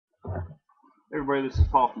Hey everybody, this is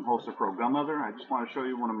Paul from HolsterPro Gun Leather. I just want to show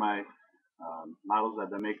you one of my models I've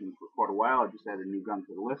been making for quite a while. I just added a new gun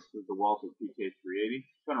to the list. This is the Walther PK380.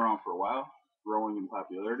 It's been around for a while, growing in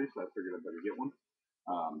popularity, so I figured I'd better get one.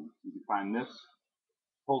 You can find this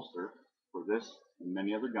holster for this and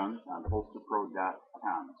many other guns on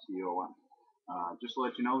TheHolsterpro.com, C-O-M. Just to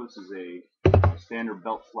let you know, this is a standard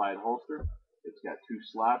belt slide holster. It's got two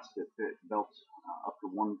slots that fit belts up to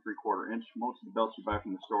 1 3/4 inch. Most of the belts you buy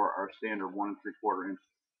from the store are standard 1 3/4 inch.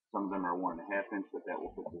 Some of them are 1 1/2 inch, but that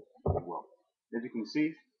will fit this as well. As you can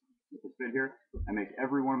see, with the fit here, I make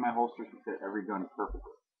every one of my holsters to fit every gun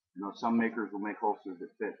perfectly. You know, some makers will make holsters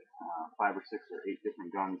that fit 5 or 6 or 8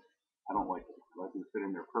 different guns. I don't like it. I like them to fit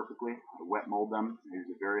in there perfectly. I wet mold them. I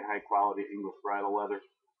use a very high quality English bridle leather.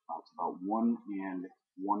 It's about 1/8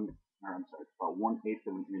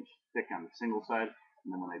 of an inch thick on the single side,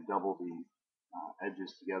 and then when I double the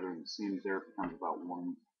edges together and the seams there, it becomes about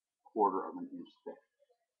 1/4 of an inch thick.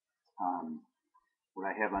 What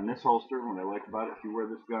I have on this holster, what I like about it, if you wear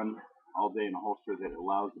this gun all day in a holster that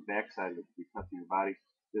allows the backside of it to be touching your body,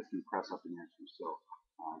 this can press up against you. So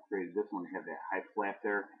I created this one to have that high flap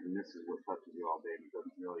there, and this is what touches you all day and it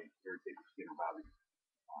doesn't really irritate your skin or body.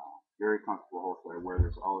 Very comfortable holster. I wear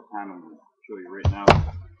this all the time. I'm going to show you right now.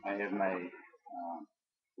 I have my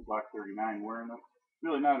Glock 39 wearing it.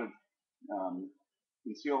 Really not a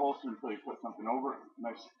conceal holster until you put something over it.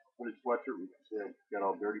 Nice hooded sweatshirt. You can see I got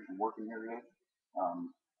all dirty from working here today.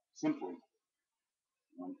 Simply,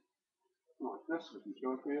 like this, I can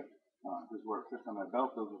show it to you. This is where it fits on my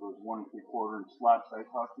belt. Those are those 1 3/4 inch slots I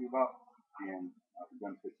talked to you about. And the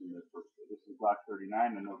gun fits in this first. This is Glock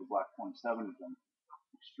 39. I know the Glock 27 has been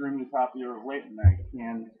extremely popular of late, and I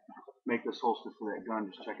can make this holster for that gun.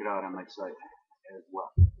 Just check it out on my site as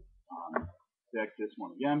well. Back this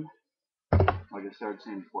one again. Like I started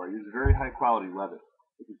saying before, I use a very high quality leather.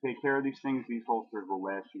 If you take care of these things, these holsters will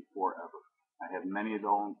last you forever. I have many of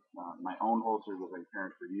my own holsters that I've been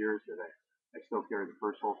carrying for years that I still carry. The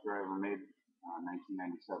first holster I ever made,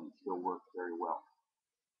 1997, still works very well.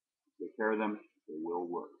 Take care of them, they will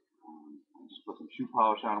work. I just put some shoe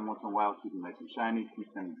polish on them once in a while, keep them nice and shiny,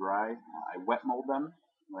 keep them dry. I wet mold them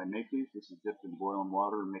when I make these. This is dipped in boiling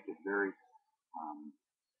water and make it very, I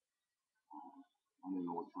don't even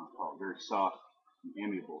know what you want to call it, very soft and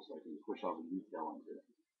amiable so I can push all the detail into it.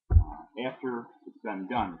 After it's been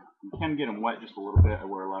done, you can get them wet just a little bit. I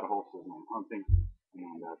wear a lot of holsters when I'm hunting,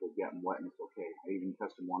 and they've gotten wet and it's okay. I even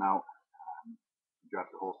tested one out.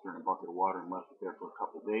 Dropped the holster in a bucket of water and left it there for a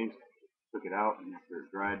couple days. Took it out, and after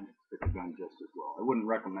it dried, fit the gun just as well. I wouldn't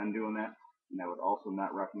recommend doing that, and I would also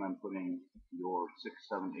not recommend putting your $600,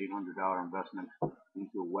 $700, $800 investment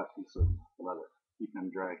into a wet piece of leather. Keep them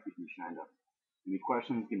dry, keep them shined up. Any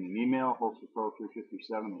questions, give me an email,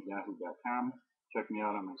 holsterpro357@yahoo.com. Check me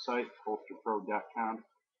out on my site, holsterpro.com.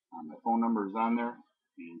 My phone number is on there.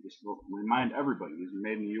 And just remind everybody, these are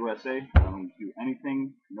made in the USA. I don't do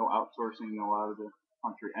anything, no outsourcing, no out of the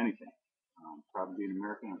country, anything. Proud to be an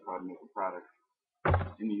American. I'm proud to make a product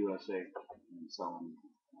in the USA and sell them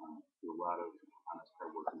to a lot of honest,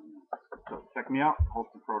 hardworking men. So check me out,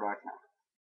 holsterpro.com.